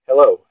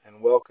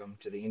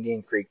to the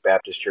Indian Creek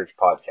Baptist Church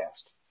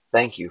podcast.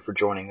 Thank you for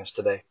joining us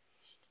today.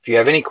 If you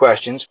have any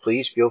questions,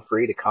 please feel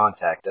free to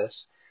contact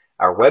us.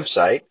 Our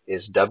website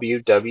is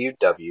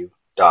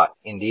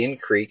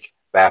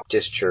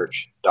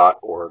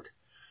www.indiancreekbaptistchurch.org,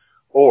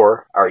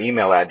 or our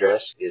email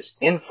address is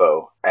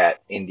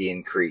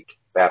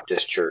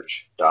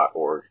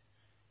info@indiancreekbaptistchurch.org.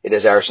 It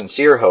is our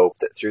sincere hope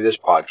that through this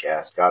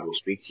podcast, God will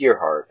speak to your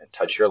heart and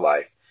touch your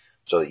life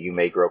so that you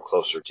may grow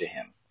closer to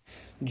Him.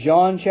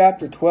 John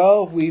chapter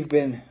 12, we've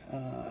been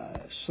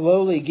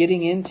slowly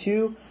getting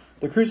into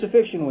the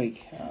crucifixion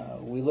week.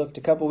 We looked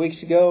a couple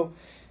weeks ago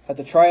at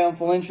the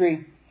triumphal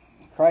entry,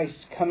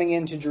 Christ coming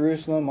into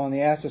Jerusalem on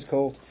the ass's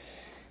colt,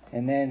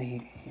 and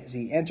then as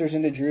he enters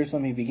into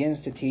Jerusalem, he begins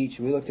to teach.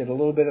 We looked at a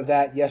little bit of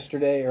that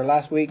yesterday or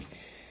last week.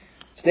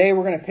 Today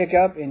we're going to pick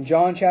up in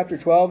John chapter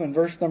 12 and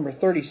verse number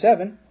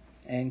 37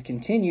 and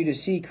continue to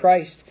see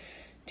Christ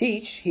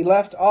teach. He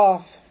left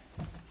off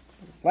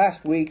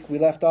last week, we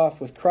left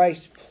off with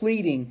Christ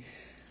pleading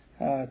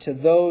to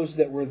those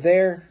that were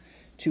there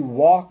to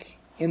walk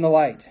in the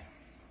light.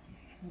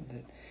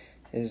 That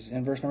is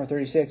in verse number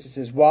 36. It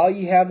says, "While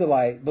ye have the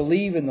light,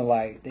 believe in the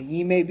light, that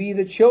ye may be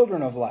the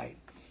children of light.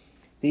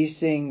 These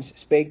things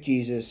spake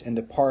Jesus, and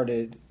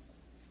departed,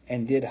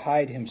 and did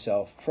hide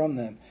himself from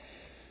them."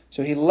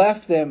 So he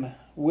left them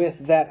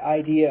with that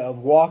idea of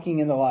walking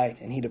in the light,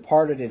 and he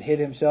departed and hid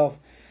himself.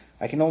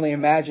 I can only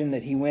imagine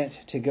that he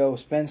went to go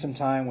spend some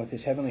time with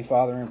his Heavenly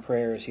Father in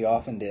prayer, as he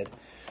often did.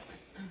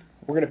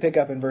 We're going to pick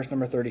up in verse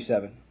number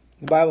 37.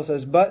 The Bible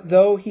says, "But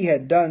though he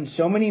had done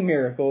so many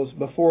miracles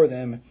before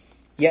them,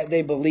 yet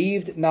they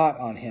believed not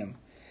on him,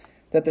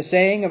 that the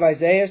saying of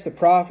Isaiah the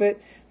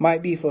prophet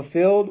might be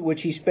fulfilled,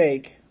 which he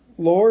spake,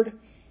 Lord,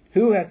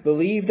 who hath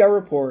believed our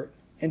report,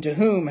 and to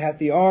whom hath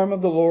the arm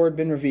of the Lord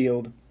been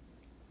revealed?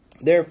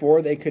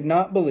 Therefore they could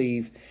not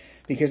believe,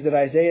 because that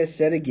Isaiah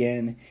said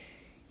again,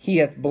 He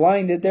hath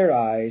blinded their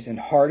eyes and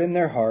hardened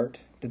their heart,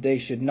 that they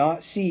should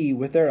not see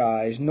with their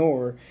eyes,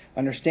 nor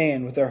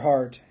understand with their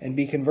heart, and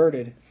be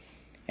converted,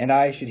 and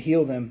I should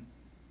heal them.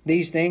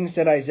 These things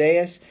said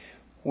Isaiah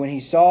when he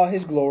saw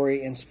his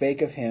glory and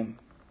spake of him.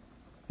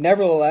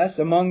 Nevertheless,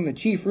 among the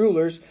chief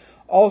rulers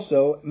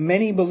also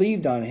many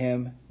believed on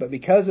him, but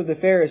because of the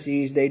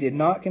Pharisees they did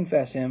not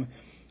confess him,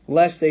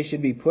 lest they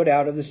should be put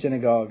out of the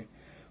synagogue.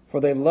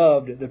 For they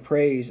loved the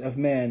praise of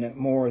men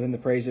more than the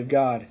praise of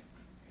God.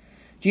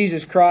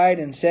 Jesus cried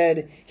and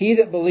said, He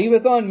that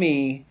believeth on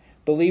me,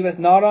 believeth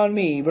not on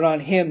me, but on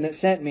him that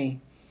sent me.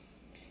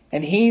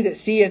 And he that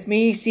seeth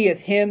me,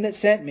 seeth him that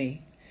sent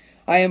me.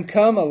 I am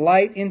come a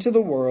light into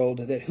the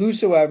world, that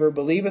whosoever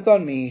believeth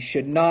on me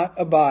should not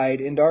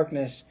abide in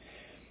darkness.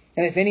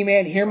 And if any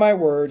man hear my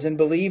words, and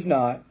believe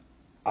not,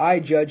 I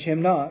judge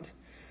him not.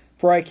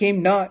 For I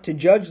came not to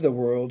judge the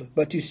world,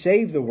 but to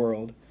save the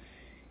world.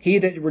 He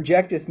that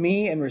rejecteth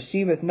me, and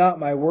receiveth not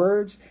my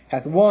words,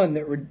 hath one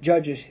that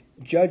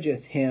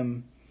judgeth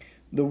him.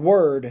 The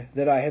word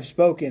that I have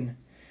spoken,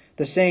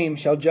 the same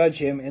shall judge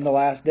him in the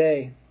last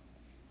day.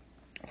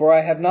 For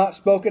I have not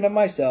spoken of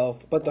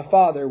myself, but the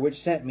Father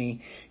which sent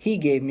me, he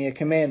gave me a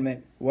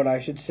commandment, what I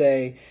should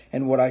say,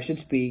 and what I should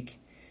speak.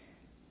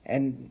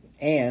 And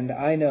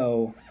I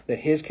know that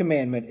his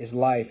commandment is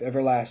life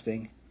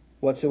everlasting.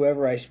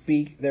 Whatsoever I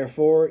speak,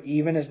 therefore,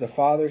 even as the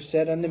Father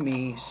said unto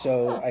me,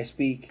 so I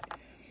speak.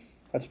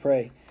 Let's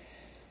pray.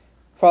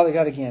 Father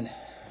God, again,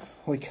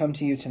 we come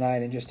to you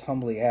tonight and just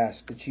humbly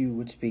ask that you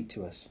would speak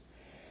to us.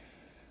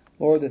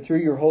 Lord, that through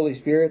your Holy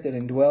Spirit that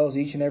indwells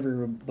each and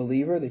every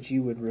believer, that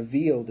you would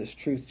reveal this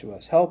truth to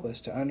us. Help us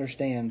to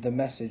understand the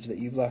message that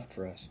you've left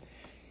for us.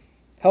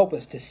 Help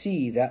us to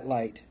see that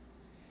light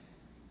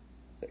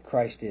that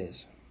Christ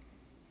is.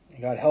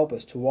 And God, help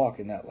us to walk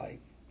in that light.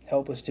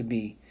 Help us to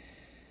be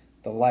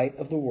the light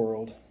of the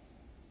world,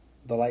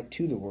 the light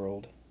to the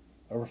world,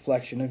 a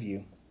reflection of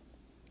you.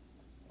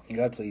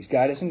 God, please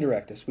guide us and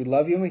direct us. We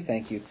love you and we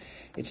thank you.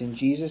 It's in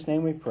Jesus'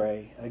 name we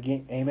pray.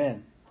 Again,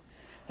 amen.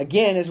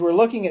 Again, as we're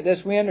looking at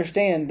this, we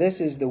understand this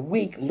is the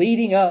week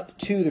leading up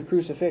to the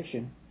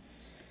crucifixion.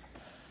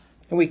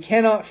 And we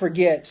cannot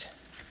forget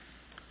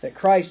that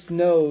Christ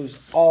knows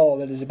all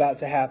that is about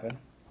to happen.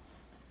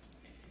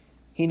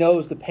 He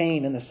knows the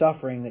pain and the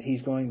suffering that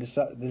he's going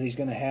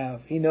to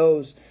have. He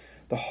knows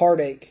the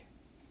heartache.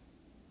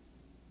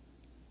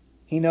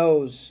 He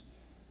knows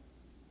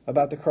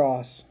about the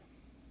cross.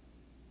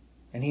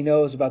 And he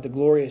knows about the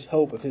glorious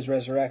hope of his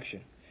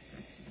resurrection.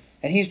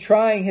 And he's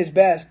trying his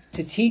best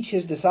to teach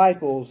his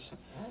disciples,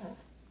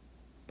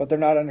 but they're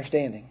not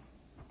understanding.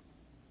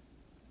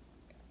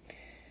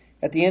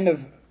 At the end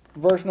of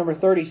verse number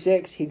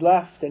 36, he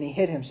left and he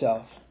hid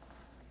himself.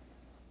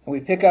 And we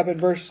pick up in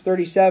verse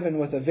 37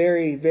 with a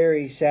very,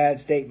 very sad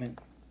statement.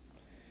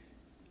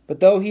 But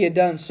though he had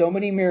done so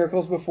many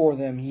miracles before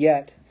them,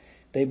 yet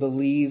they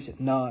believed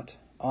not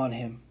on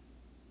him.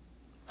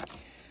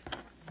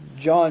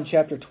 John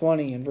chapter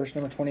 20 and verse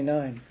number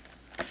 29.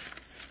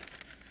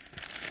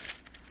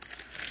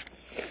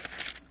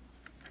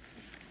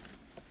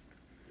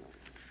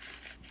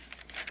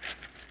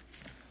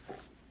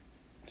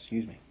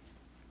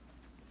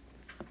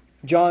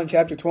 John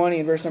chapter 20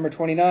 and verse number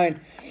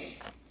 29,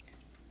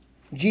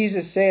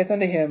 Jesus saith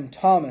unto him,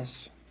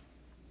 Thomas,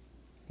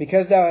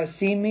 because thou hast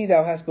seen me,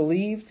 thou hast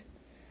believed.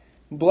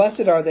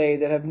 Blessed are they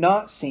that have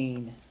not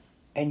seen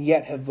and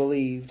yet have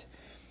believed.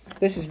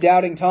 This is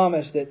doubting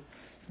Thomas that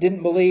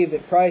didn't believe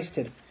that Christ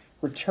had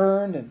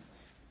returned and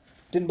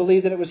didn't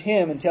believe that it was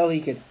him until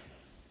he could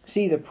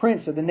see the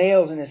prints of the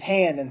nails in his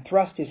hand and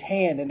thrust his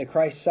hand into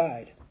Christ's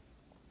side.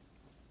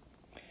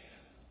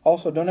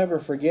 Also, don't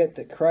ever forget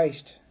that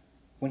Christ,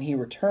 when he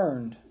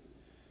returned,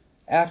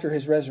 after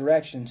his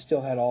resurrection, still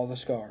had all the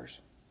scars.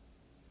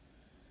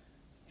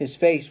 His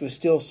face was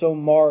still so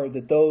marred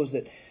that those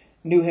that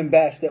knew him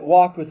best, that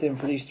walked with him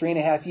for these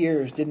 3.5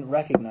 years, didn't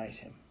recognize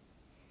him.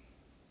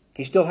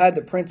 He still had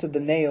the prints of the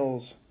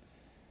nails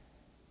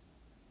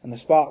and the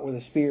spot where the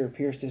spear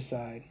pierced his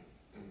side.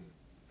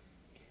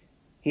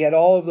 He had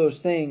all of those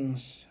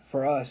things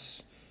for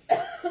us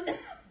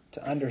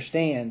to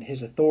understand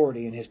his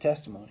authority and his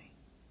testimony.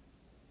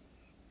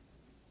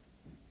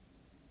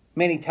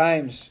 Many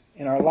times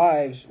in our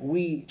lives,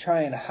 we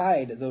try and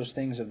hide those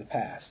things of the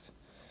past.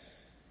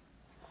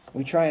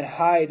 We try and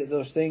hide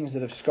those things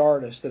that have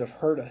scarred us, that have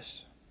hurt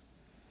us.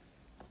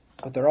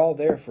 But they're all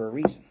there for a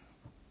reason.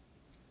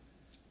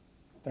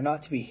 They're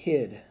not to be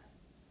hid.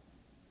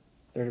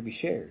 They're to be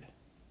shared.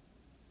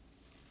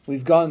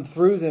 We've gone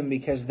through them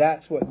because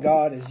that's what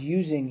God is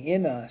using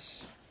in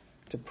us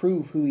to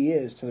prove who He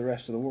is to the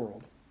rest of the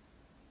world.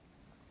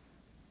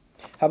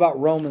 How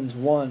about Romans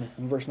 1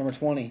 and verse number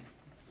 20?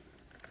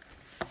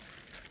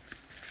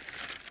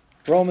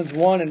 Romans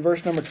 1 and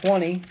verse number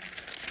 20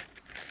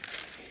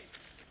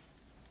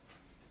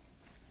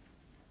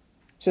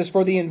 says,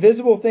 For the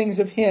invisible things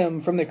of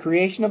Him from the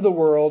creation of the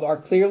world are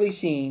clearly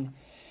seen,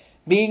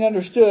 being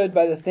understood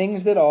by the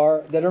things that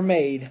are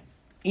made,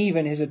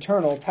 even His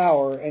eternal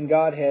power and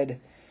Godhead,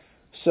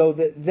 so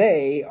that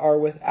they are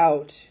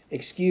without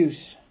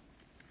excuse.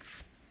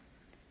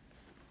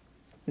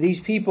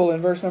 These people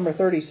in verse number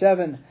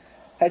 37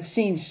 had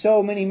seen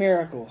so many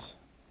miracles.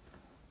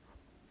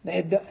 They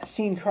had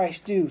seen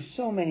Christ do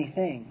so many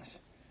things.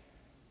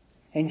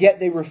 And yet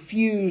they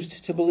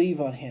refused to believe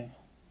on Him.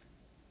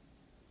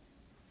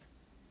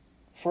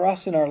 For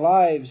us in our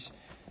lives,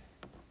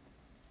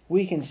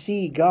 we can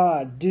see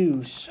God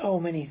do so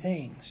many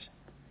things.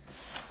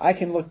 I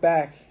can look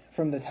back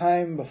from the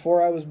time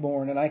before I was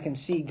born and I can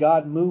see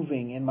God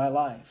moving in my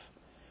life.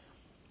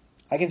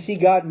 I can see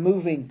God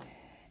moving,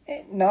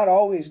 not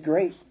always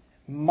great,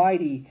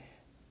 mighty,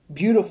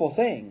 beautiful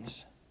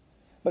things,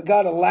 but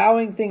God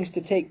allowing things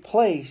to take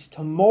place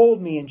to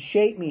mold me and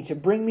shape me, to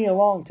bring me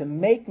along, to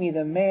make me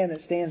the man that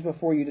stands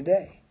before you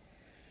today.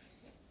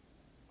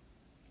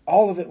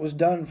 All of it was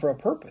done for a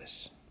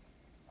purpose.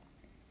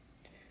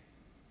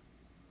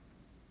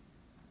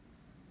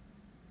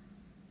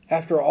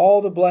 After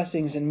all the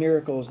blessings and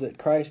miracles that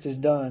Christ has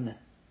done,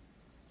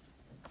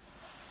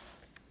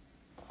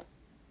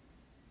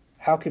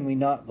 how can we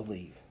not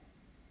believe?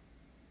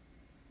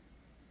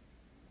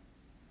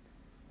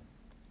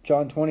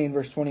 John 20 and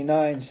verse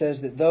 29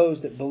 says that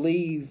those that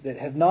believe, that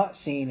have not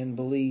seen and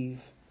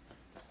believe,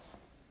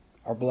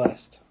 are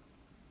blessed.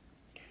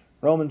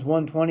 Romans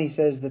 1:20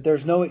 says that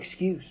there's no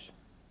excuse.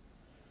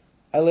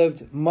 I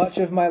lived much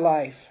of my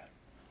life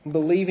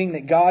believing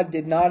that God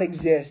did not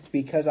exist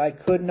because I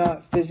could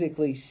not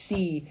physically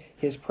see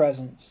His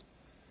presence.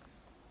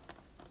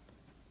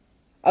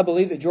 I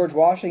believe that George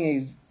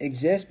Washington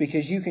exists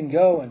because you can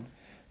go and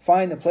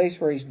find the place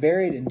where he's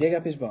buried and dig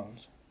up his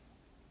bones.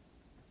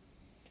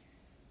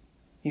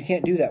 You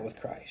can't do that with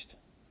Christ.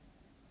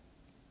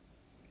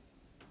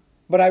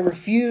 But I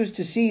refuse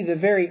to see the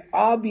very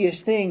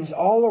obvious things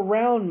all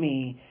around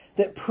me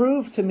that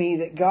prove to me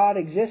that God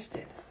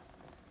existed.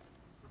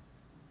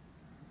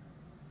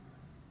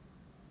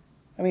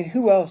 I mean,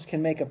 who else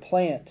can make a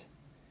plant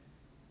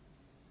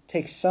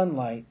take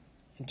sunlight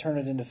and turn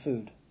it into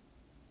food?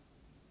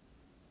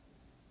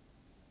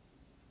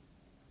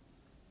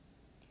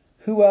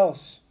 Who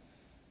else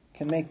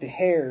can make the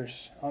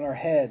hairs on our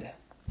head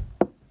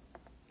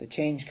that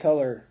change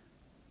color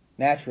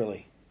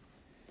naturally?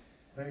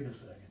 Wait a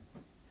second.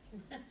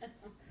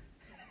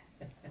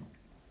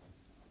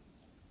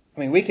 I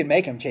mean, we can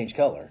make them change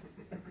color.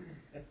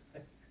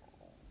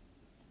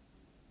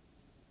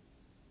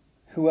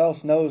 Who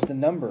else knows the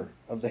number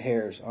of the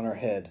hairs on our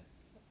head,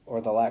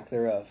 or the lack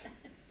thereof?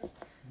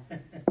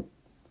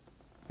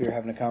 We were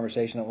having a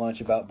conversation at lunch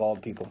about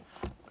bald people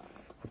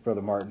with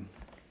Brother Martin.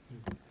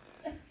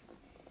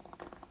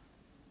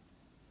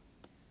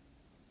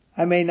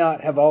 I may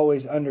not have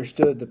always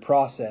understood the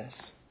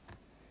process,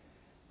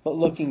 but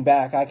looking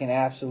back, I can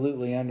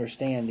absolutely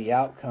understand the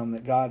outcome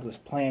that God was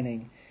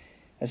planning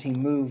as He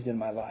moved in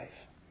my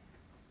life.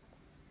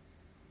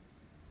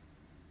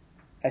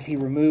 As He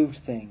removed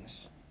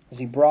things, as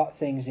He brought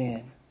things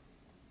in.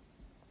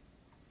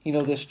 You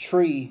know, this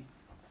tree,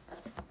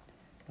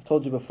 I've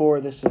told you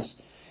before, this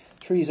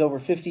tree is over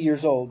 50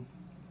 years old.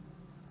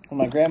 When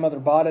my grandmother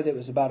bought it, it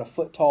was about a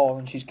foot tall,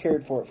 and she's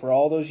cared for it for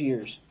all those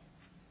years.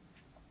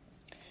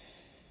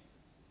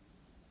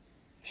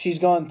 She's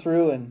gone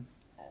through and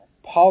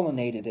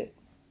pollinated it,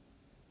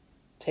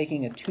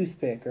 taking a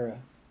toothpick or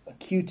a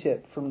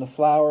Q-tip from the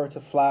flower to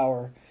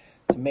flower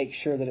to make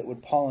sure that it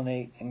would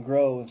pollinate and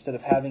grow instead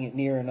of having it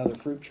near another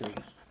fruit tree.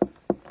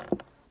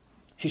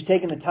 She's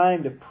taken the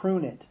time to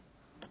prune it,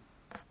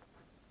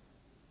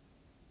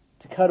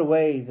 to cut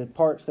away the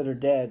parts that are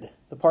dead,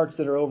 the parts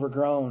that are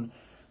overgrown,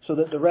 so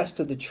that the rest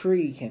of the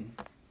tree can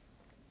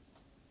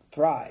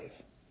thrive.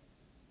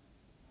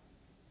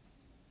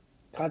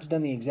 God's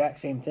done the exact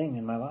same thing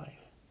in my life.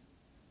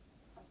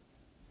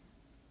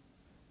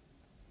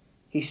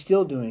 He's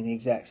still doing the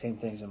exact same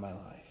things in my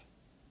life.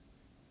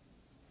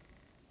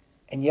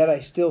 And yet I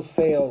still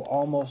fail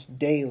almost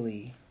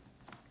daily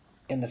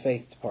in the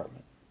faith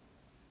department.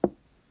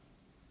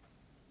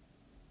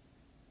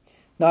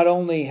 Not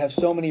only have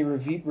so many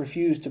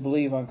refused to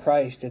believe on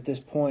Christ at this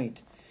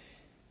point,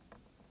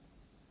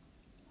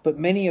 but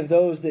many of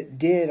those that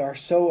did are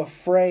so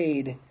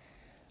afraid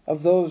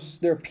of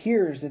their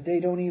peers that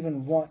they don't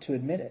even want to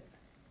admit it.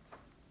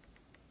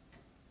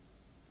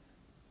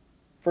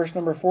 Verse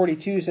number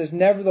 42 says,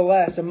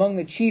 "Nevertheless, among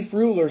the chief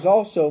rulers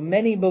also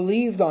many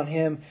believed on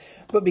him,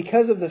 but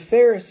because of the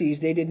Pharisees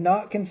they did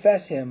not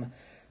confess him,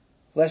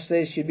 lest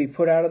they should be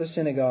put out of the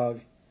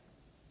synagogue.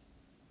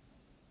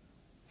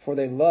 For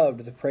they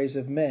loved the praise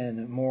of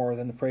men more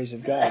than the praise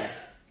of God."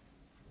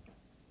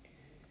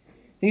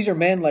 These are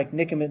men like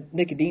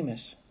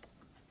Nicodemus.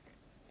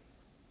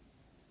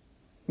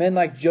 Men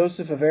like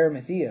Joseph of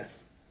Arimathea.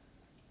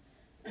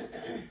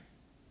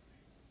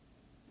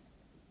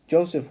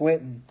 Joseph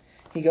went and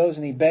he goes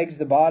and he begs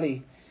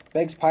Pilate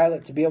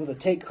to be able to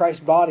take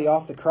Christ's body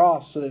off the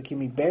cross so that it can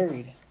be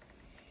buried.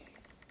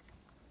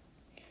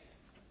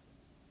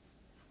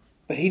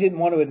 But he didn't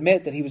want to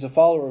admit that he was a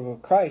follower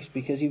of Christ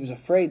because he was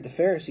afraid the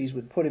Pharisees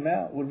would put him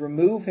out, would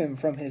remove him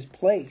from his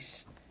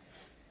place.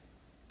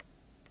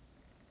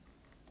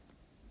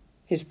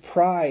 His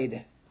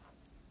pride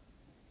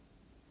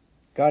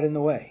got in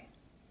the way.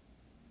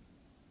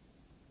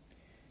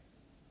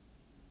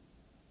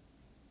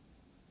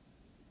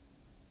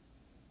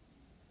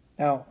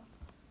 Now,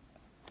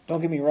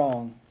 don't get me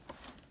wrong.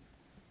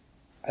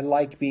 I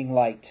like being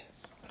liked.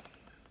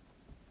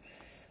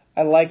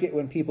 I like it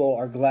when people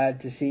are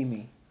glad to see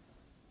me.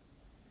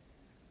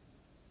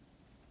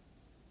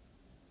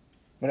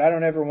 But I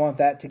don't ever want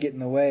that to get in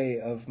the way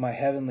of my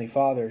Heavenly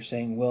Father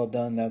saying, "Well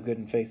done, thou good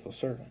and faithful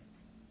servant,"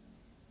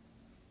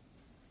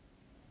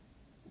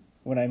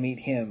 when I meet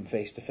Him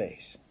face to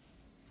face.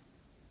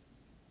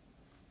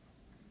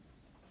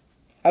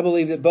 I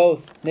believe that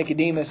both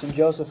Nicodemus and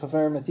Joseph of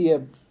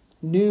Arimathea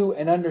knew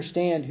and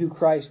understand who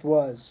Christ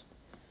was.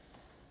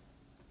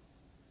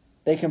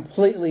 They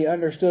completely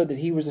understood that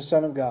He was the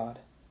Son of God.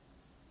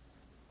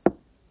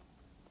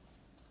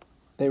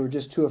 They were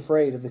just too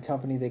afraid of the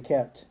company they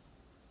kept.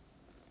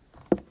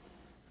 It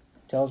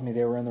tells me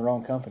they were in the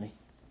wrong company.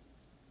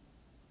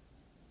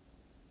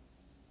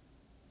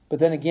 But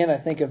then again, I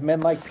think of men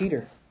like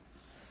Peter.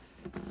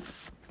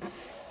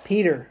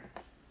 Peter,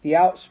 the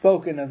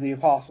outspoken of the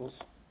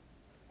apostles.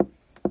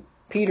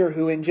 Peter,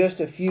 who in just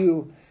a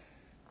few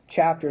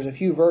chapters, a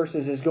few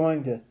verses, is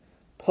going to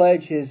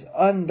pledge his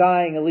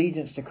undying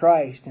allegiance to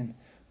Christ and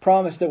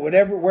promise that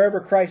wherever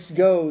Christ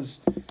goes,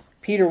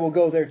 Peter will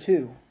go there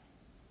too.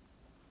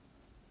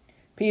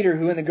 Peter,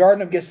 who in the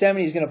Garden of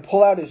Gethsemane is going to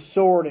pull out his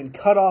sword and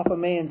cut off a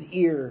man's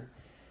ear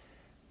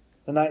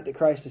the night that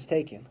Christ is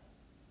taken.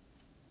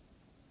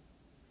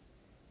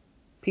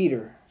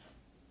 Peter,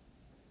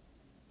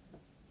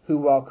 who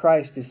while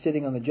Christ is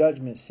sitting on the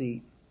judgment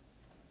seat,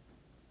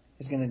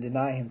 is going to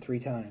deny Him 3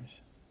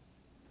 times.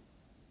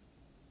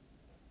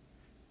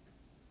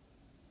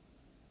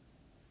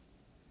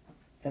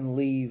 And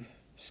leave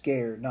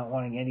scared, not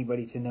wanting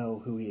anybody to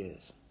know who He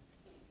is.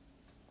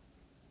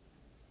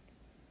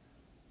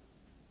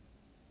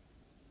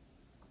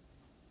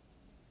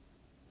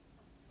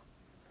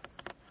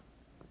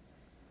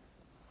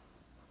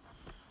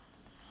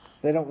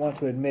 They don't want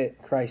to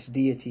admit Christ's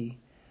deity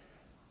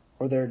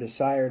or their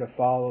desire to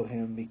follow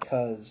Him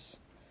because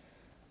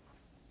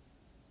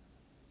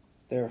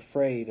they're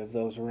afraid of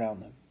those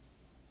around them.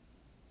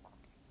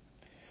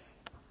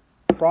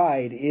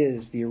 Pride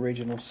is the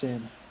original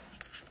sin.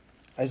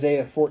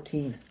 Isaiah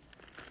 14.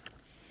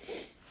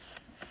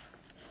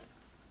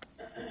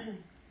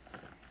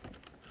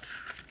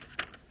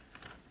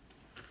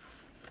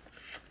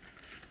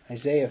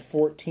 Isaiah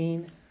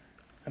 14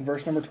 and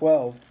verse number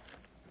 12.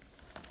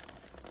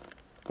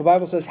 The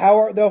Bible says, "How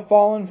art thou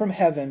fallen from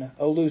heaven,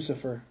 O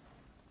Lucifer,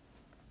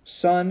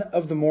 son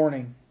of the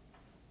morning?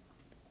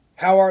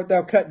 How art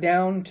thou cut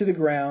down to the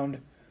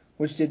ground,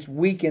 which didst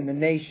weaken the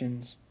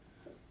nations?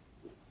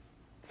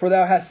 For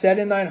thou hast said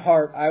in thine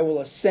heart, I will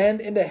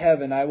ascend into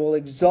heaven, I will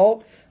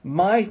exalt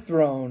my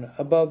throne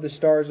above the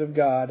stars of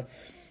God.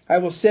 I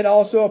will sit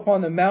also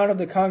upon the mount of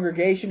the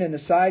congregation in the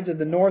sides of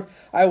the north.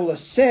 I will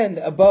ascend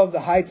above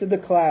the heights of the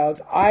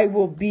clouds. I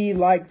will be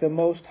like the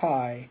Most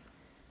High.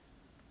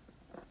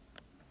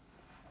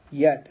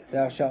 Yet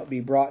thou shalt be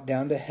brought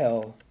down to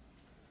hell,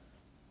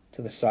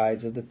 to the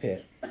sides of the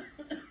pit.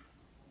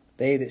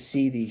 They that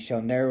see thee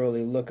shall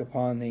narrowly look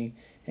upon thee,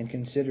 and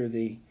consider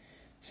thee,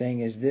 saying,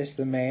 Is this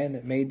the man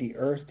that made the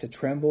earth to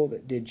tremble,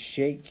 that did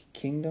shake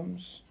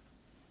kingdoms,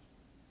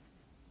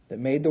 that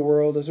made the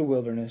world as a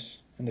wilderness,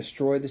 and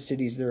destroyed the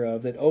cities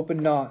thereof, that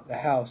opened not the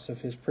house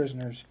of his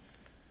prisoners?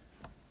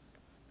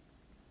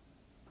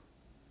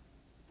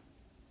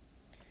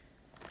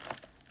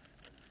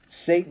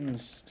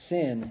 Satan's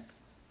sin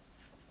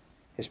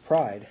is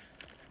pride.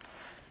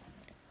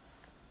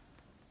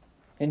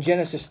 In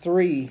Genesis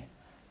 3,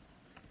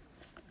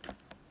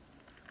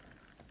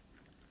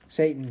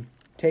 Satan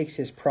takes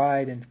his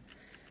pride and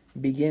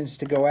begins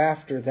to go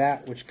after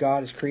that which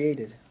God has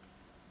created.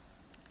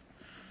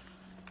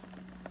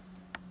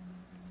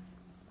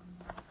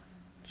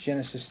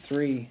 Genesis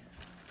 3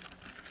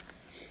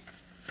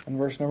 and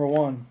verse number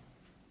 1.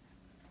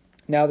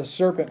 Now the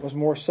serpent was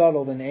more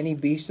subtle than any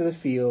beast of the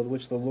field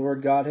which the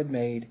Lord God had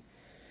made.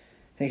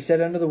 And he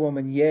said unto the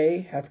woman, Yea,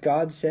 hath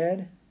God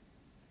said,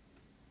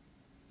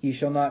 Ye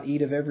shall not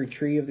eat of every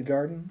tree of the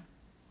garden?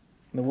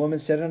 And the woman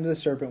said unto the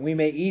serpent, We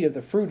may eat of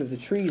the fruit of the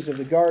trees of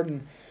the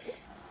garden,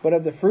 but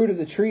of the fruit of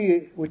the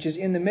tree which is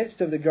in the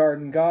midst of the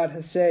garden, God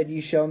hath said,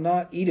 Ye shall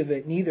not eat of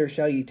it, neither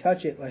shall ye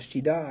touch it, lest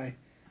ye die.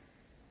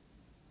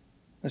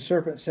 The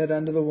serpent said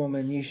unto the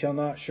woman, Ye shall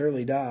not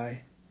surely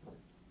die.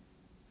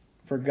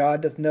 For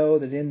God doth know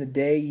that in the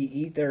day ye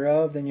eat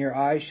thereof, then your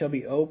eyes shall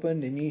be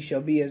opened, and ye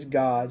shall be as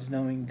gods,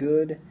 knowing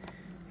good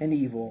and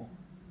evil.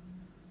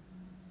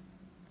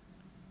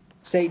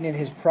 Satan in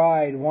his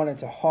pride wanted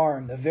to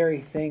harm the very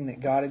thing that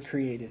God had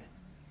created.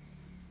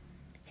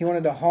 He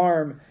wanted to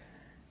harm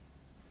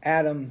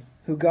Adam,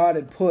 who God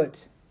had put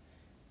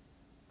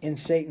in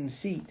Satan's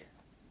seat,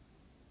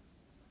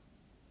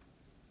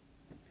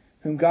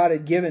 whom God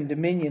had given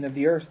dominion of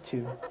the earth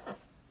to.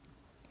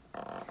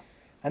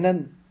 And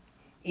then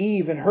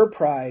Eve, in her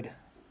pride,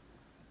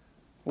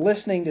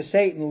 listening to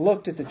Satan,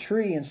 looked at the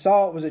tree and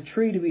saw it was a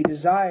tree to be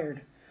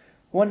desired,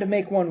 one to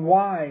make one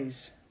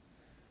wise.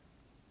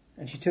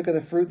 And she took of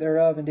the fruit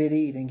thereof and did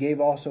eat, and gave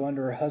also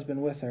unto her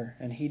husband with her,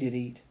 and he did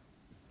eat.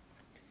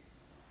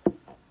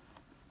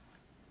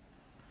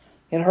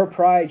 In her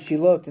pride she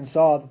looked and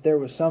saw that there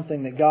was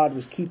something that God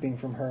was keeping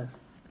from her.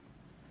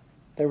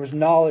 There was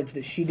knowledge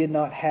that she did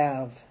not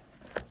have,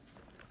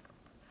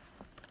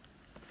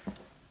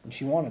 and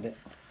she wanted it.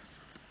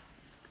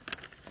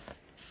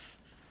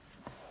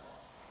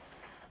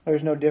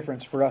 There's no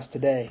difference for us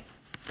today.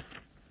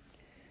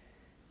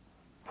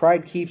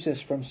 Pride keeps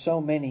us from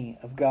so many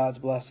of God's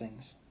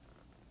blessings.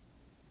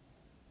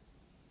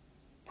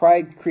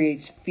 Pride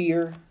creates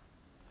fear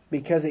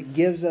because it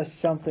gives us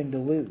something to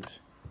lose.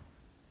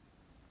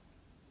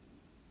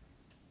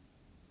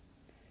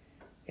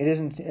 It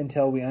isn't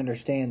until we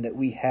understand that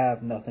we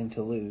have nothing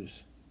to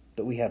lose,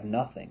 that we have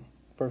nothing,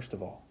 first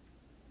of all,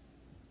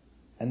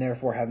 and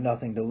therefore have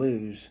nothing to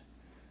lose,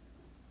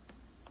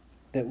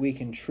 that we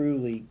can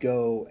truly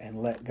go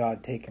and let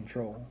God take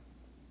control.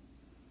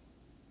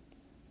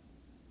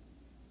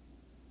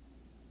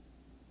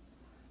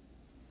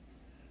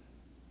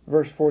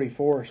 Verse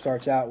 44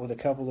 starts out with a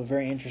couple of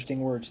very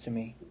interesting words to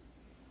me.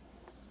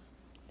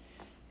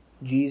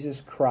 Jesus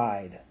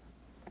cried.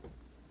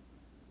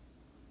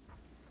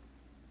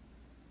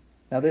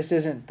 Now this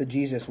isn't the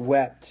Jesus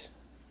wept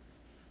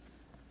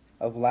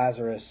of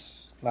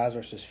Lazarus'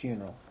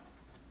 funeral.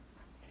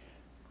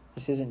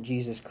 This isn't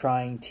Jesus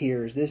crying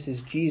tears. This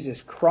is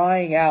Jesus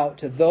crying out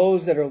to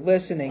those that are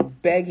listening,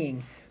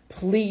 begging,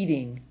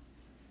 pleading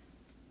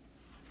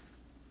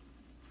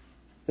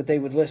that they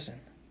would listen.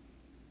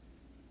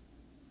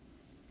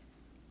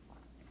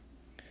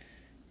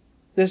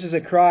 This is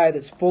a cry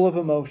that's full of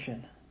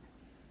emotion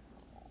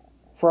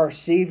for our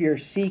Savior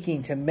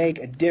seeking to make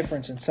a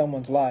difference in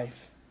someone's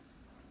life.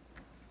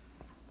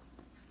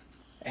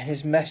 And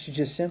His message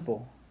is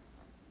simple.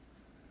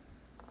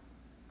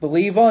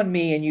 Believe on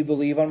me and you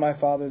believe on my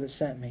Father that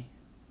sent me.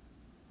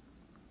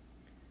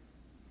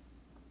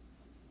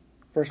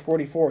 Verse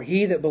 44,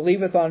 He that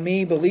believeth on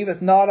me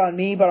believeth not on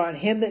me, but on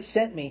him that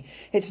sent me.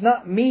 It's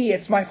not me,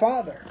 it's my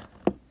Father.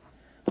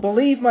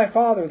 Believe my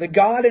Father, the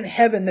God in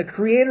heaven, the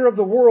creator of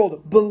the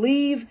world.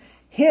 Believe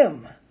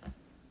Him.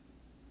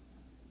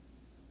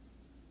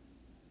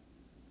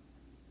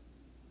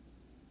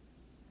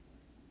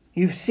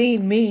 You've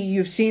seen me,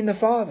 you've seen the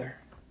Father.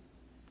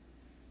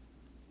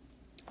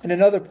 In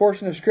another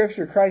portion of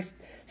Scripture, Christ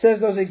says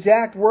those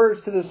exact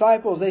words to the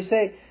disciples. They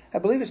say, I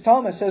believe it's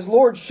Thomas, says,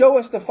 Lord, show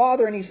us the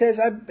Father. And He says,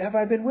 have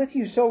I been with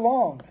you so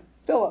long?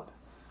 Philip.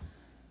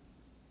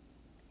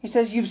 He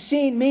says, you've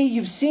seen me,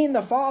 you've seen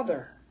the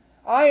Father.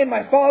 I and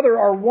my Father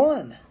are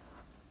one.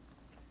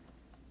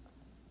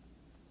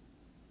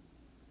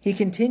 He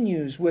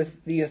continues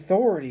with the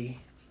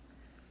authority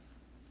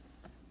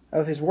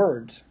of His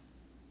words.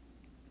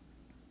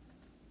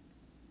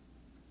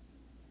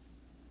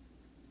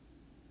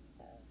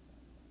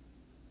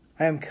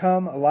 I am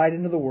come a light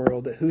into the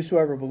world, that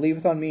whosoever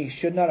believeth on me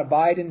should not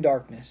abide in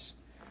darkness.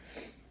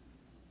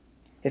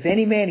 If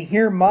any man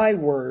hear my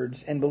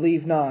words and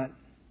believe not,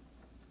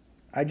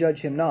 I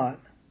judge him not.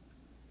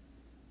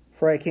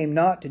 For I came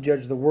not to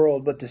judge the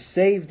world, but to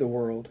save the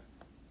world.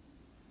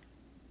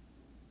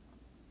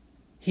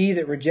 He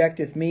that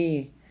rejecteth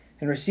me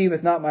and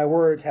receiveth not my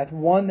words hath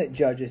one that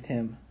judgeth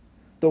him.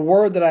 The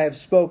word that I have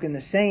spoken, the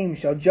same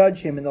shall judge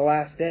him in the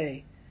last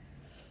day.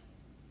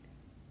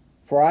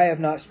 For I have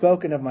not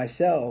spoken of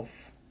myself,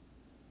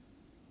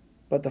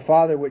 but the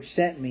Father which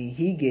sent me,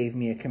 he gave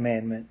me a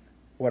commandment,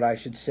 what I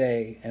should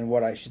say and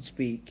what I should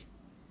speak.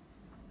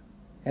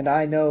 And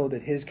I know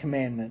that his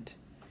commandment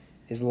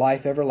is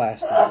life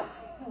everlasting.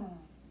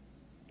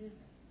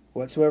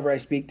 Whatsoever I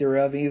speak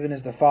thereof, even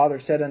as the Father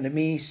said unto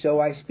me,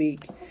 so I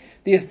speak.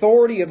 The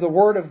authority of the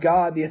Word of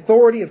God, the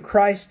authority of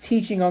Christ's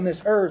teaching on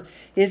this earth,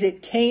 is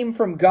it came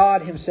from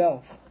God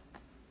Himself.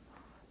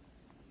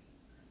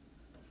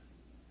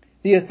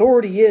 The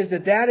authority is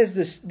that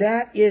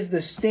is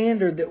the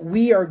standard that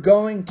we are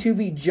going to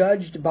be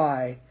judged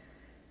by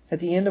at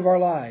the end of our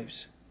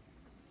lives.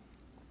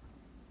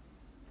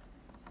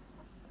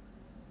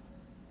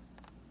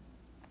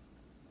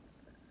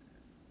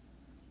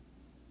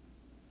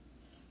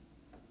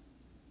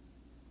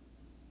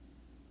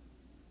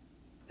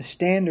 The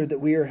standard that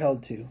we are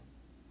held to.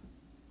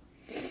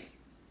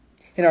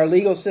 In our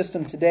legal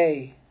system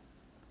today,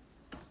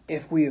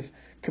 if we have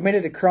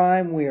committed a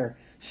crime, we are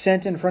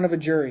sent in front of a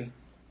jury,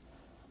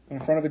 in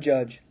front of a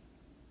judge.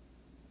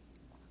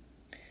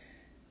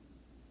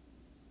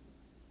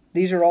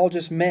 These are all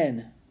just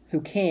men who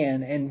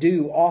can and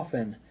do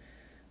often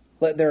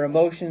let their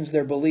emotions,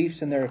 their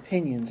beliefs, and their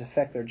opinions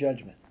affect their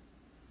judgment.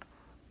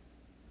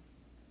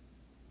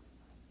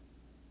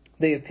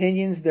 The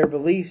opinions, their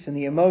beliefs, and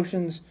the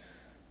emotions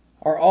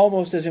are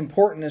almost as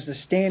important as the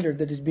standard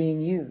that is being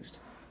used.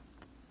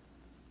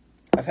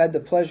 I've had the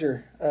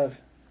pleasure of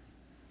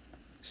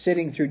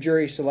sitting through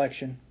jury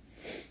selection.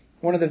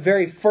 One of the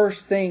very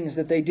first things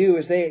that they do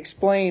is they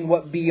explain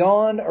what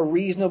beyond a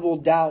reasonable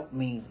doubt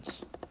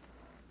means.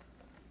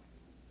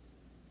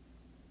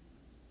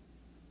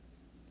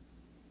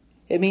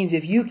 It means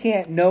if you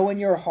can't know in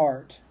your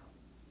heart,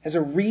 as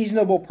a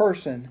reasonable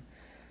person,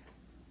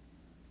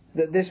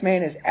 that this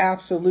man is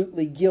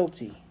absolutely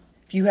guilty,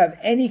 if you have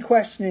any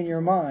question in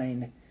your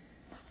mind,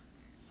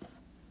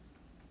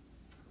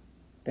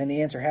 then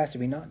the answer has to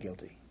be not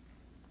guilty.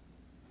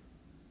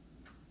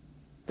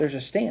 There's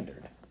a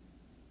standard.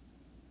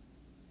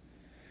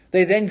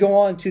 They then go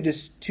on to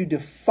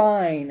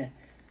define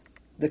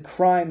the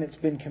crime that's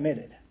been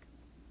committed.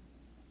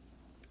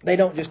 They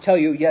don't just tell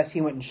you, yes,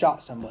 he went and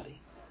shot somebody.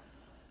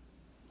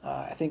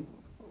 I think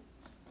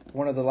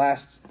one of the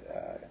last,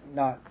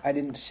 I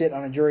didn't sit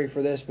on a jury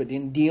for this, but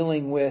in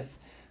dealing with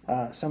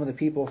some of the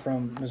people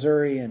from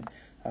Missouri and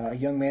a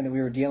young man that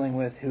we were dealing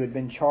with who had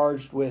been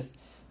charged with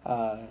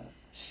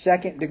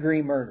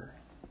second-degree murder.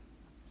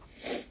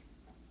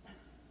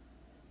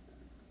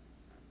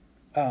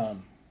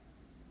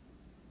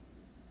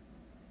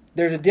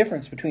 There's a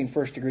difference between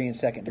first-degree and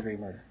second-degree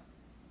murder.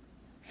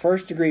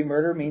 First-degree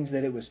murder means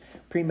that it was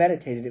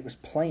premeditated, it was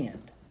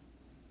planned.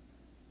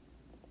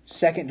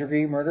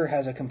 Second-degree murder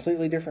has a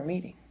completely different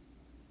meaning.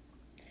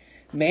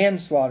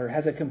 Manslaughter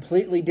has a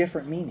completely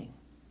different meaning.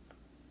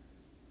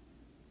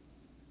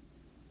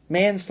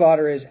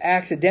 Manslaughter is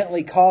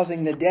accidentally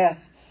causing the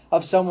death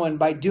of someone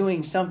by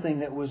doing something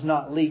that was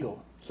not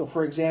legal. So,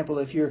 for example,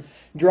 if you're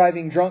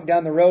driving drunk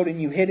down the road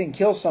and you hit and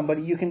kill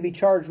somebody, you can be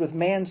charged with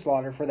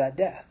manslaughter for that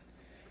death.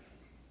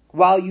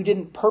 While you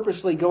didn't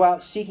purposely go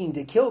out seeking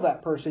to kill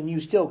that person,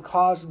 you still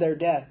caused their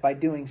death by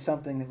doing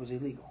something that was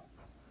illegal.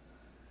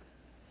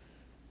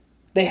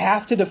 They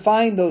have to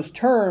define those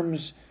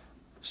terms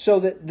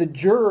so that the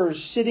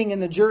jurors sitting in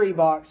the jury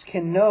box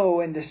can know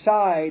and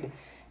decide,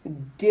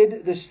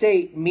 did the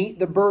state meet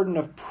the burden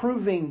of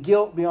proving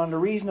guilt beyond a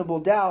reasonable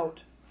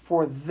doubt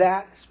for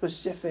that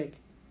specific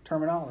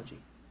terminology?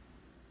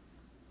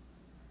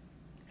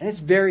 And it's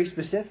very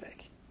specific.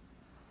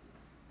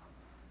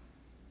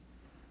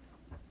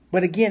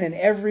 But again, in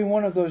every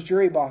one of those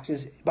jury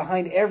boxes,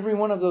 behind every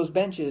one of those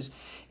benches,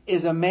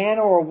 is a man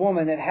or a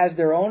woman that has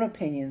their own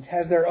opinions,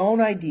 has their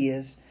own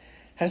ideas,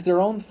 has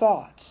their own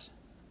thoughts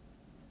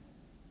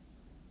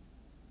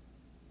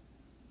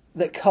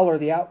that color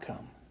the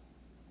outcome.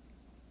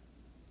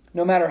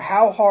 No matter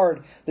how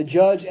hard the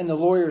judge and the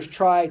lawyers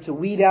try to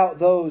weed out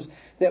those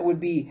that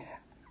would be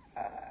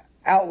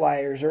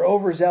outliers or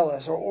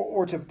overzealous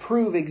or to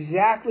prove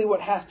exactly what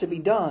has to be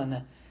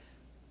done,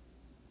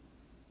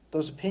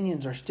 those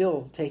opinions are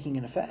still taking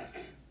an effect.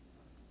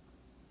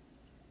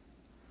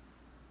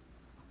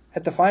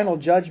 At the final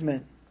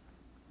judgment,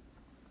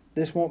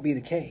 this won't be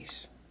the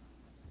case.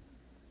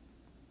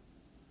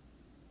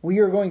 We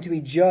are going to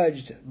be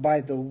judged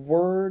by the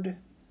Word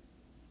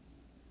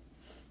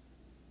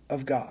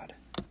of God.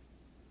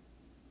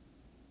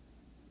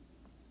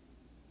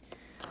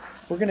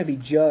 We're going to be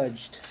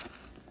judged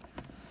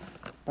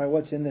by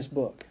what's in this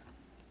book.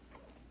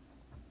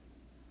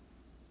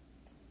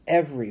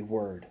 Every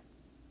word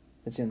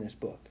that's in this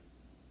book.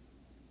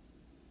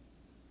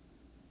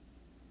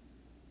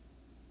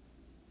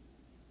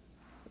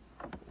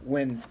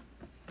 When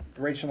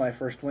Rachel and I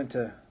first went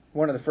to,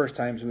 one of the first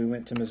times we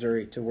went to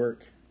Missouri to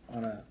work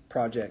on a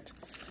project,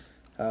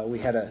 we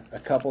had a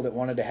couple that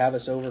wanted to have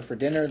us over for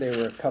dinner. They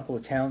were a couple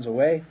of towns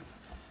away.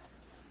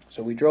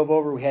 So we drove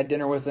over, we had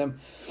dinner with them.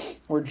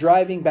 We're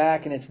driving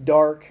back and it's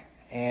dark,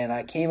 and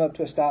I came up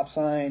to a stop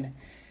sign.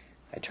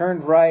 I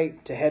turned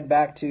right to head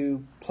back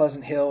to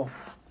Pleasant Hill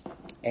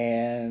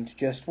and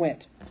just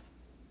went.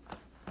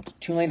 It's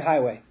a 2-lane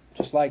highway,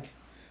 just like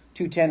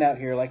 210 out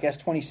here, like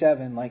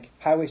S27, like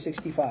Highway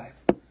 65.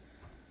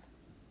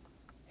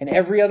 In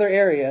every other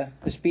area,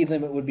 the speed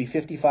limit would be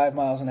 55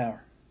 miles an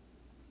hour.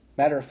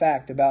 Matter of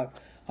fact, about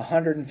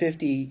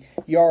 150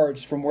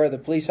 yards from where the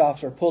police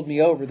officer pulled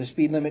me over, the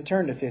speed limit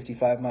turned to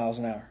 55 miles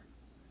an hour.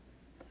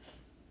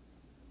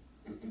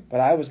 But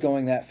I was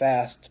going that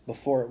fast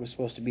before it was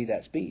supposed to be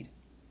that speed.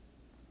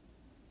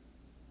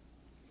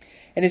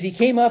 And as he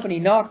came up and he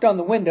knocked on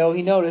the window,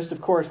 he noticed,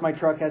 of course, my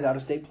truck has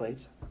out-of-state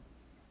plates.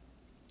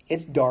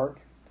 It's dark.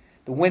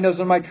 The windows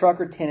on my truck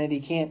are tinted.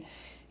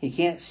 He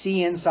can't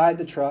see inside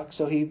the truck,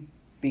 so he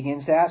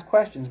begins to ask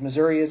questions.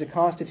 Missouri is a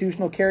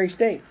constitutional carry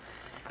state.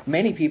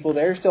 Many people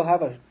there still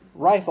have a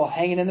rifle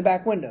hanging in the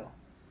back window.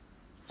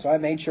 So I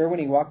made sure when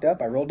he walked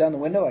up, I rolled down the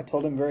window. I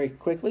told him very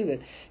quickly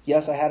that,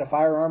 yes, I had a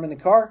firearm in the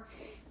car.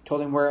 Told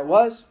him where it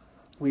was.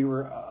 We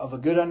were of a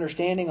good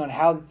understanding on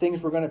how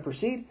things were going to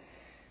proceed.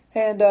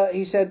 And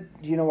he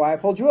said, "Do you know why I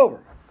pulled you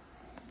over?"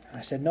 And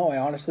I said, "No, I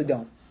honestly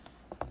don't."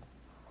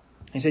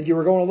 He said, "You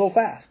were going a little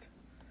fast."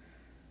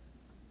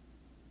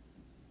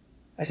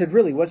 I said,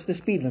 "Really, what's the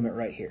speed limit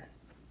right here?"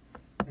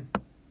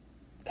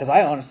 Because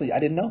I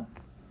didn't know.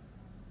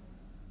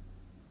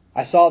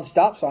 I saw the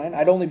stop sign.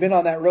 I'd only been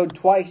on that road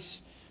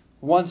twice,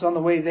 once on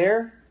the way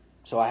there,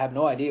 so I have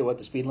no idea what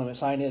the speed limit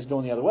sign is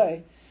going the other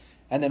way.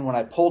 And then when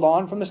I pulled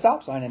on from the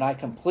stop sign, and I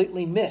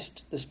completely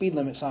missed the speed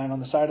limit sign on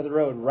the side of the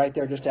road right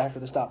there just after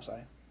the stop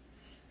sign.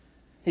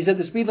 He said,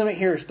 "The speed limit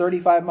here is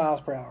 35 miles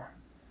per hour.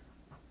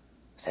 I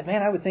said,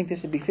 "Man, I would think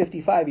this would be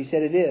 55. He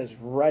said, "It is,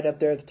 right up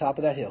there at the top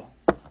of that hill."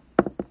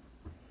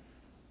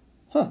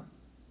 Huh.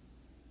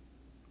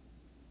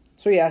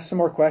 So he asked some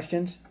more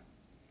questions.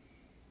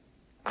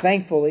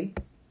 Thankfully,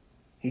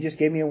 he just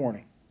gave me a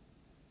warning.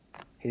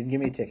 He didn't give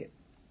me a ticket.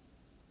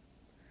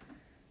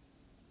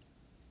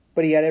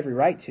 But he had every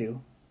right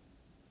to,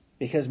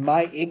 because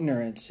my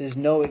ignorance is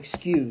no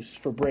excuse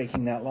for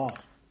breaking that law.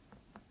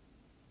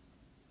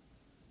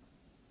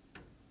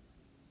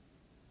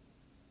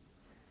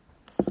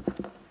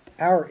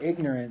 Our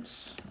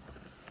ignorance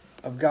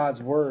of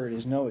God's word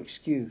is no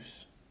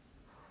excuse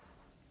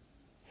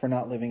for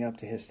not living up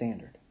to his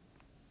standard.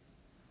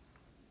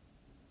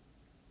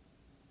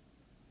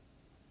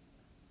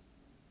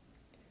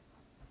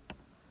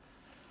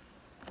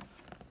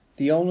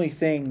 The only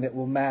thing that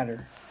will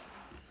matter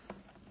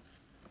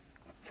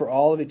for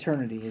all of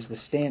eternity is the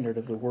standard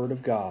of the Word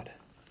of God,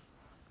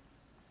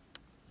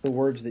 the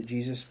words that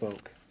Jesus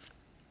spoke.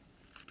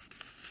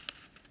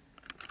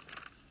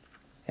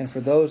 And for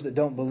those that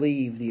don't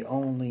believe, the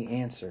only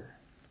answer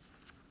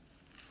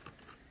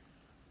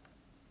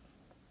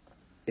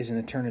is an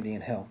eternity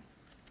in hell.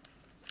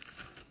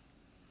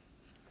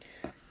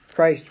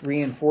 Christ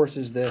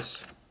reinforces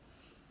this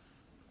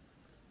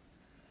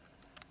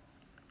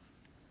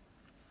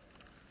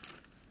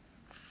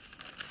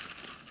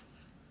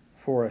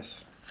for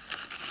us.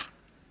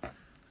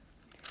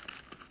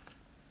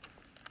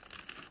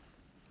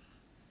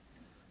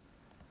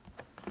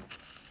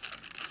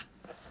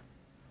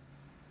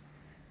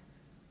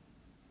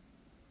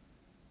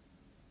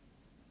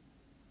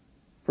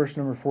 Verse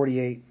number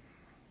 48.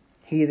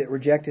 He that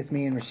rejecteth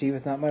me and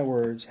receiveth not my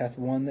words hath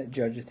one that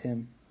judgeth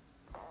him.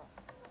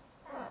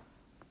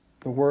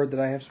 The word that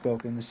I have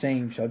spoken, the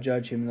same shall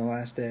judge him in the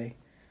last day.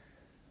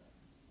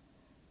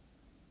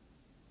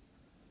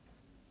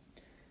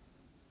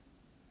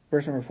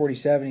 Verse number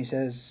 47, he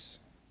says,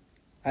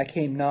 I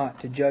came not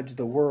to judge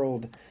the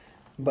world,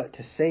 but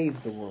to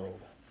save the world.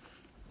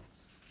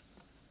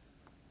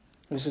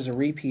 This is a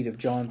repeat of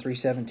John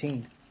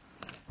 3:17.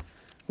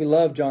 We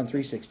love John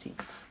 3:16.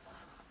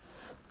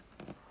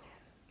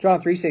 John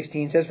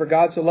 3:16 says, For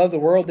God so loved the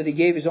world that he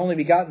gave his only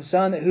begotten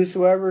Son, that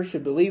whosoever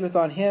believeth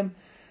on him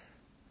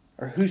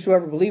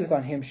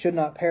should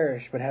not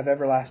perish, but have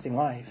everlasting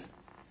life.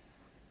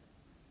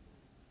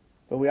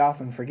 But we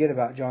often forget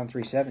about John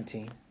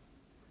 3:17.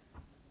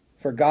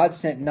 For God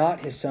sent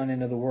not his Son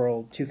into the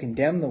world to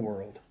condemn the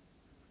world,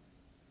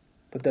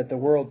 but that the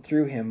world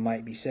through him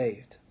might be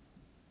saved.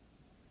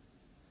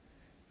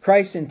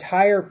 Christ's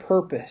entire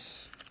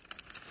purpose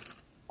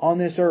on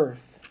this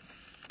earth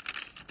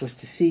was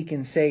to seek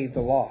and save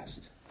the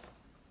lost.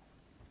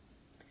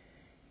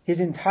 His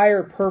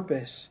entire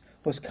purpose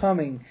was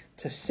coming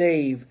to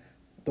save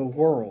the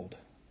world.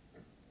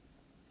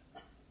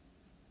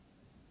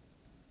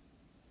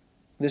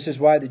 This is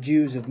why the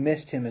Jews have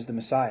missed him as the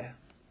Messiah.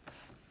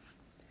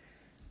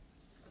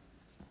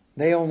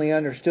 They only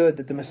understood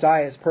that the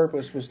Messiah's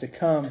purpose was to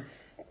come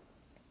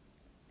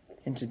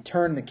and to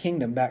turn the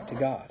kingdom back to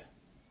God.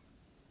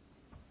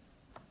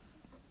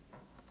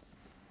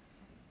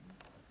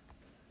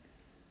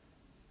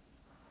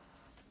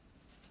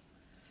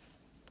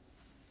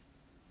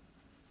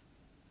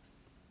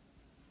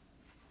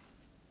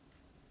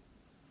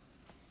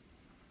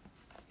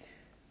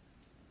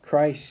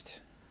 Christ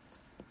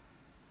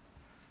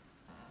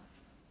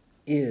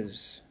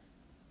is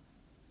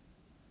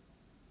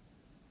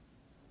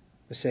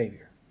the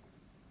Savior.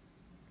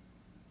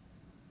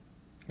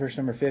 Verse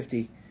number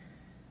 50,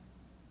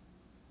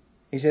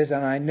 he says,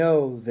 and I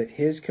know that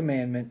his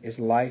commandment is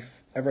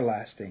life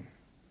everlasting.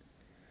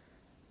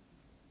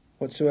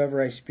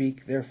 Whatsoever I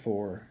speak,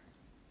 therefore,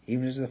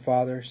 even as the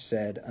Father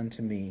said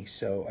unto me,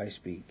 so I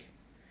speak.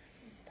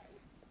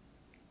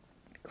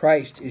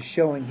 Christ is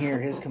showing here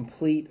his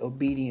complete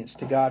obedience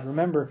to God.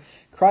 Remember,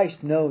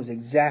 Christ knows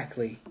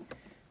exactly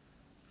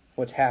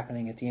what's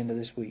happening at the end of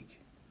this week.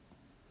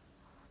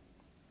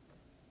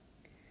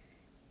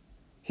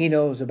 He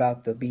knows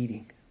about the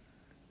beating,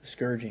 the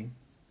scourging,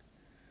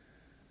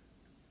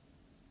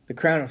 the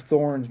crown of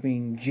thorns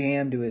being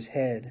jammed to his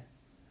head.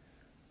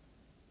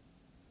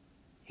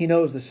 He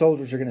knows the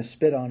soldiers are going to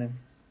spit on him.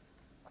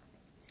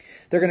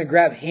 They're going to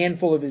grab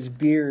handfuls of his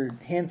beard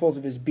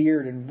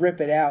and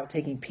rip it out,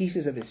 taking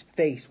pieces of his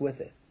face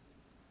with it.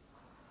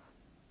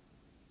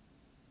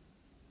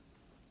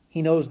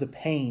 He knows the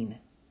pain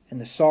and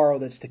the sorrow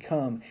that's to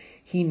come.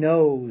 He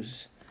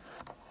knows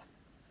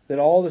that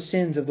all the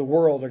sins of the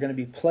world are going to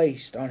be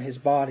placed on his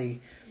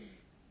body.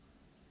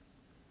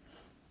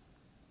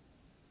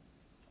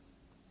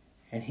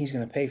 And he's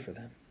going to pay for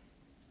them.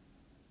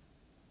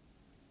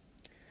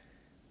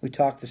 We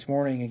talked this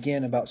morning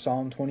again about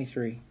Psalm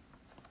 23.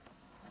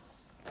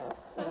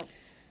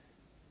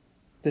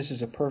 This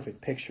is a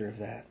perfect picture of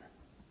that.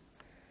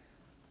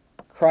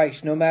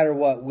 Christ, no matter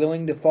what,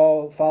 willing to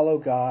follow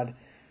God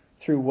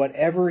through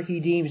whatever he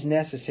deems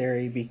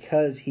necessary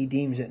because he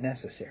deems it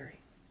necessary.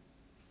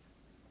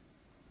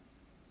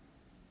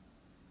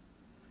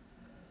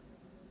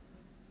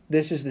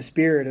 This is the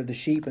spirit of the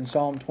sheep in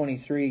Psalm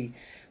 23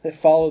 that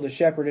follow the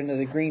shepherd into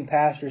the green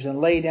pastures and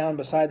lay down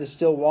beside the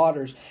still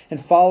waters and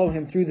follow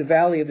him through the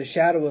valley of the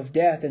shadow of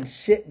death and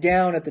sit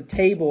down at the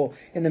table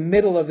in the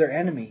middle of their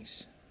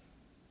enemies.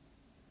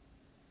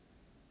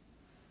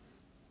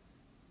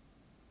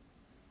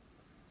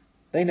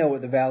 They know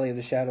what the valley of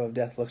the shadow of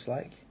death looks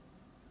like.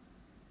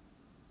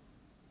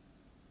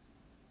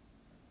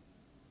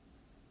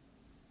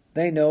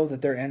 They know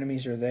that their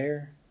enemies are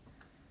there,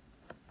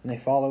 and they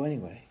follow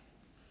anyway.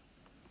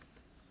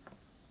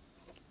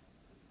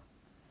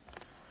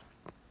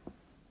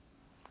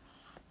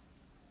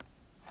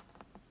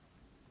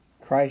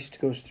 Christ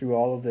goes through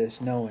all of this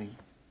knowing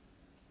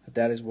that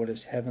that is what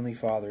his heavenly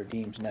Father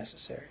deems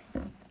necessary.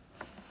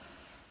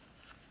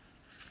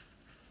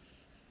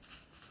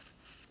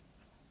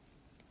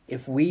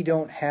 If we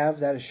don't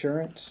have that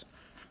assurance,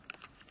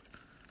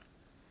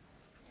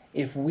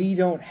 if we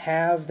don't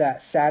have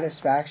that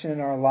satisfaction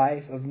in our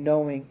life of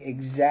knowing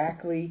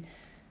exactly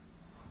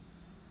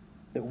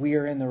that we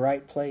are in the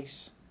right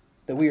place,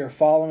 that we are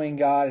following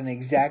God and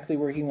exactly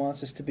where he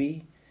wants us to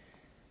be,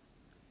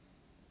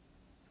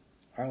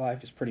 our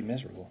life is pretty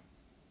miserable.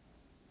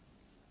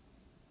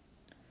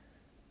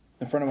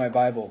 In front of my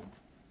Bible,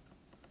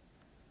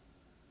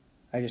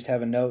 I just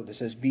have a note that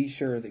says, be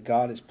sure that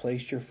God has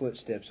placed your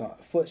footsteps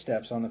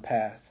on the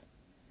path.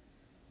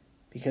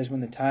 Because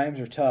when the times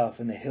are tough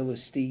and the hill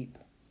is steep,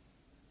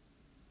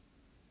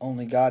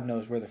 only God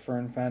knows where the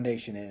firm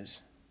foundation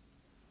is.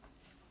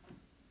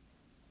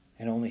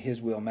 And only his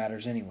will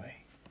matters anyway.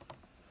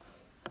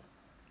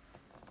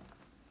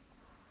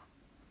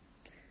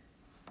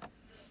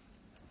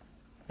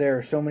 There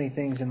are so many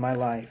things in my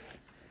life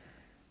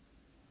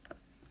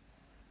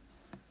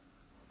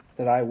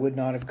that I would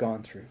not have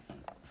gone through.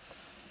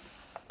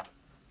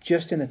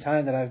 Just in the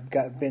time that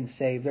I've been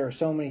saved, there are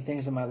so many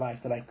things in my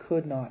life that I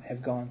could not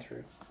have gone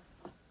through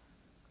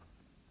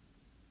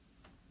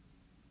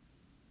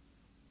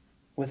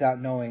without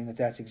knowing that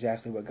that's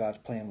exactly what God's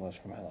plan was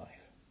for my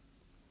life.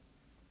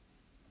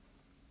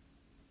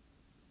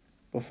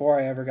 Before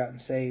I ever gotten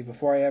saved,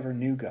 before I ever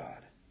knew God,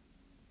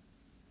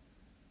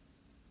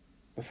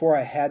 before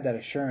I had that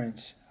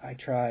assurance, I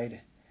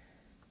tried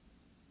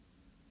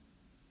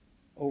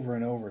over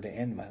and over to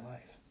end my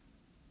life.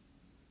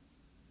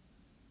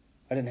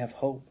 I didn't have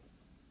hope.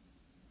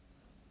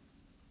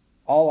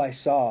 All I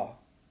saw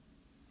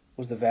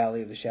was the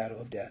valley of the shadow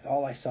of death.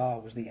 All I saw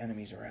was the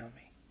enemies around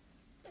me.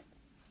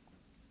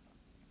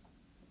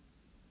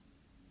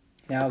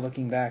 Now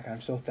looking back,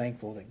 I'm so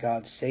thankful that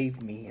God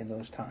saved me in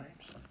those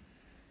times.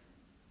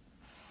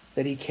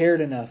 That he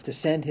cared enough to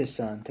send his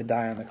Son to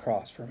die on the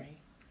cross for me.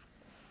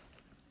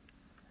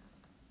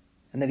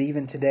 And that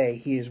even today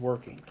he is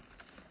working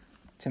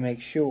to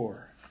make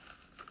sure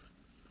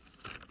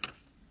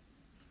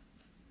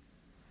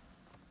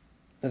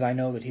that I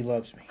know that he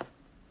loves me.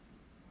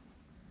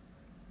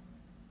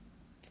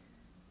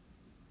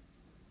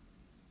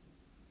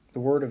 The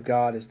Word of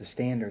God is the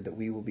standard that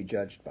we will be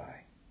judged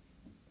by.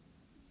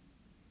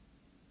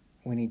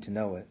 We need to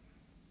know it.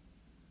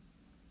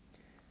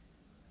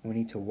 We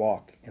need to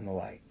walk in the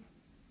light.